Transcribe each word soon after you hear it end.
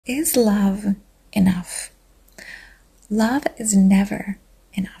Is love enough? Love is never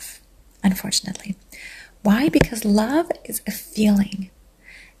enough, unfortunately. Why? Because love is a feeling,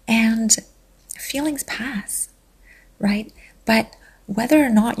 and feelings pass, right? But whether or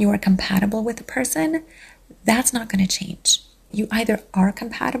not you are compatible with a person, that's not going to change. You either are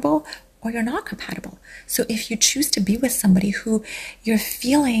compatible or you're not compatible. So if you choose to be with somebody who you're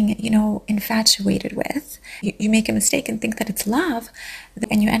feeling, infatuated with, you make a mistake and think that it's love,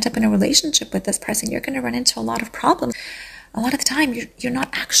 and you end up in a relationship with this person, you're going to run into a lot of problems. A lot of the time, you're not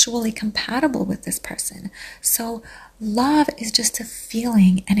actually compatible with this person. So love is just a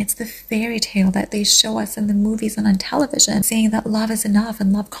feeling, and it's the fairy tale that they show us in the movies and on television, saying that love is enough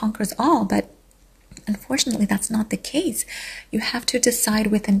and love conquers all. But unfortunately, that's not the case. You have to decide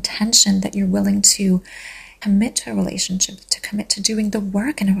with intention that you're willing to commit to a relationship, to commit to doing the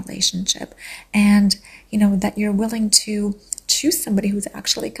work in a relationship, and that you're willing to choose somebody who's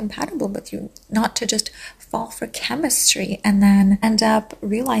actually compatible with you, not to just fall for chemistry and then end up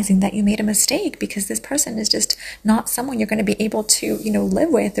realizing that you made a mistake because this person is just not someone you're going to be able to live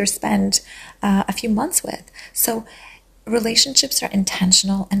with or spend a few months with. So relationships are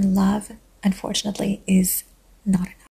intentional, and love, unfortunately, is not enough.